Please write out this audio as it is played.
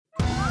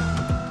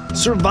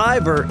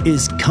Survivor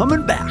is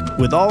coming back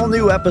with all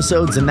new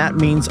episodes, and that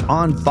means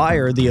On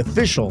Fire, the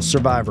official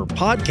Survivor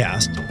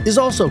podcast, is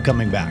also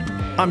coming back.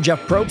 I'm Jeff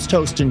Probst,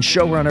 host and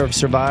showrunner of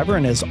Survivor,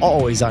 and as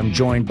always, I'm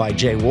joined by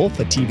Jay Wolf,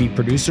 a TV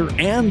producer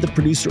and the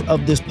producer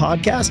of this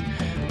podcast.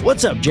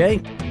 What's up, Jay?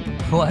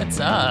 What's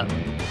up?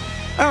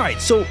 All right,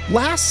 so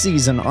last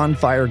season, On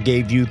Fire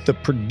gave you the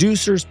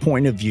producer's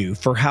point of view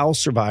for how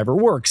Survivor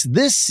works.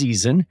 This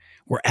season,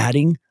 we're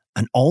adding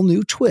an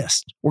all-new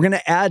twist. We're going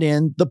to add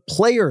in the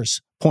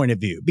player's point of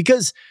view,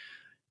 because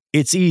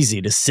it's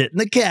easy to sit in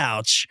the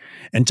couch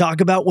and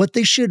talk about what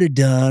they should have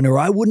done, or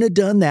I wouldn't have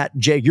done that.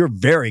 Jay, you're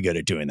very good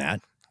at doing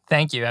that.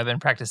 Thank you. I've been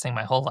practicing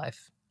my whole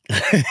life.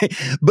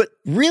 But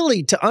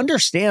really, to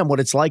understand what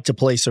it's like to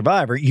play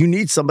Survivor, you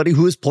need somebody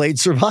who has played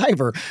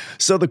Survivor.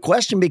 So the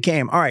question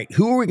became, all right,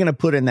 who are we going to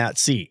put in that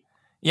seat?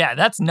 Yeah,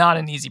 that's not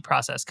an easy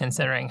process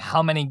considering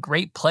how many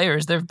great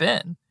players there've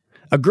been.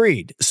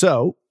 Agreed.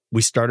 So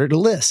we started a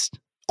list.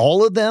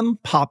 All of them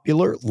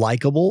popular,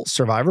 likable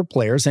Survivor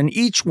players, and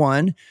each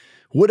one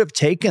would have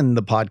taken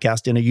the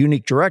podcast in a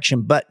unique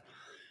direction. But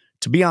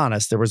to be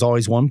honest, there was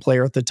always one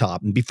player at the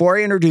top. And before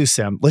I introduce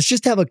him, let's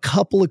just have a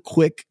couple of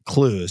quick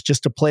clues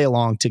just to play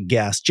along to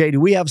guess. Jay,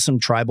 do we have some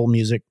tribal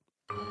music?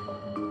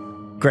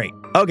 Great.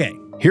 Okay,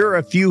 here are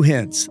a few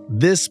hints.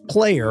 This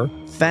player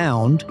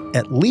found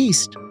at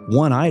least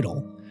one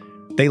idol.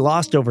 They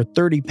lost over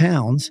 30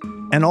 pounds.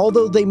 And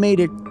although they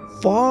made it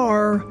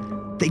far,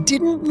 they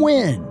didn't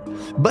win.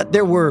 But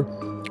there were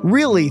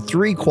really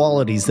three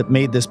qualities that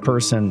made this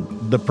person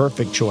the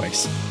perfect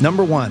choice.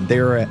 Number one,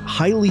 they're a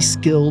highly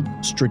skilled,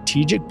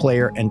 strategic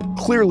player and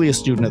clearly a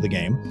student of the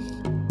game.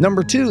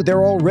 Number two,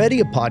 they're already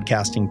a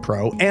podcasting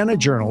pro and a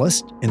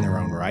journalist in their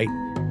own right.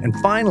 And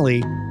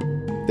finally,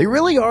 they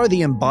really are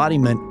the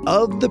embodiment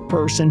of the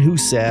person who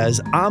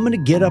says, I'm going to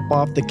get up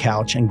off the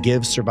couch and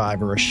give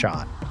Survivor a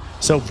shot.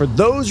 So for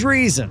those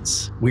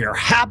reasons, we are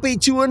happy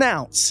to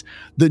announce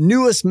the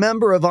newest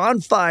member of On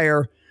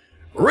Fire,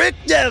 Rick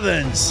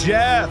Devens.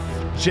 Jeff,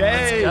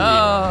 Jay, Let's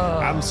go.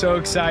 I'm so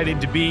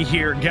excited to be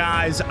here.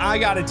 Guys, I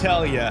gotta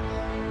tell you,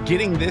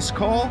 getting this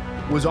call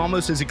was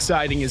almost as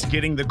exciting as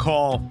getting the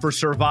call for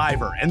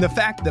Survivor. And the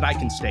fact that I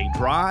can stay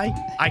dry,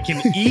 I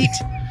can eat.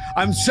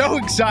 I'm so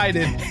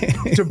excited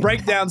to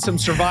break down some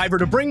Survivor,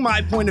 to bring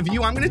my point of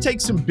view. I'm going to take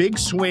some big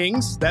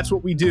swings. That's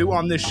what we do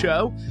on this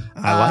show.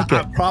 I like it.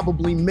 I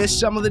probably miss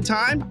some of the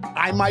time.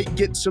 I might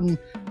get some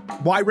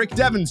why Rick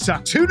Devens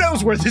sucks. Who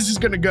knows where this is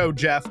going to go,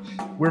 Jeff?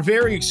 We're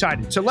very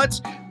excited. So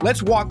let's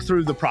walk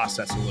through the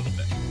process a little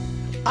bit.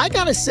 I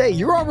gotta say,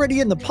 you're already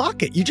in the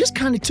pocket. You just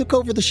kind of took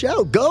over the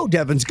show. Go,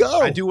 Devens,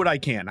 go. I do what I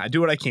can.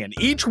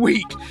 Each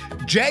week,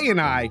 Jay and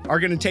I are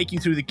going to take you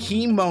through the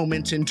key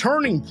moments and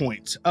turning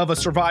points of a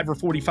Survivor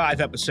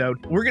 45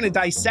 episode. We're going to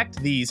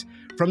dissect these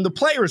from the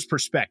player's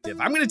perspective.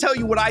 I'm going to tell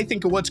you what I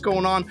think of what's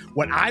going on,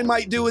 what I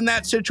might do in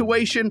that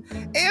situation,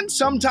 and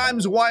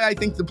sometimes why I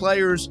think the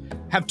players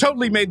have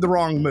totally made the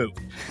wrong move.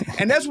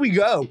 And as we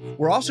go,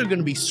 we're also going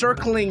to be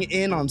circling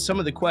in on some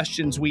of the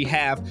questions we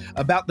have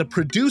about the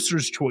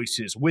producer's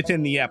choices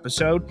within the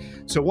episode.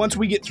 So once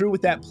we get through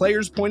with that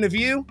player's point of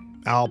view,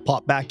 I'll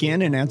pop back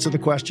in and answer the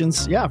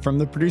questions, from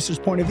the producer's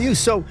point of view.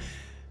 So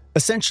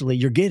essentially,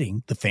 you're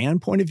getting the fan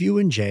point of view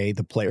in Jay,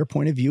 the player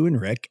point of view in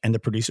Rick, and the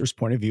producer's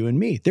point of view in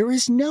me. There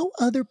is no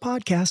other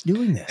podcast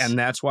doing this. And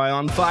that's why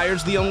On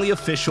Fire's the only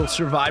official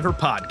Survivor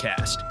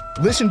podcast.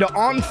 Listen to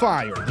On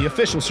Fire, the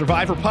official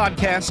Survivor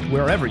podcast,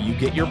 wherever you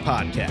get your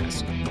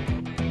podcast.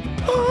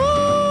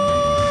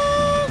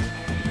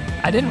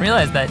 I didn't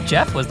realize that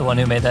Jeff was the one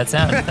who made that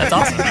sound. That's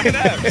awesome. Look at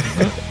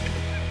that.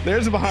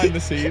 There's a behind the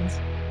scenes.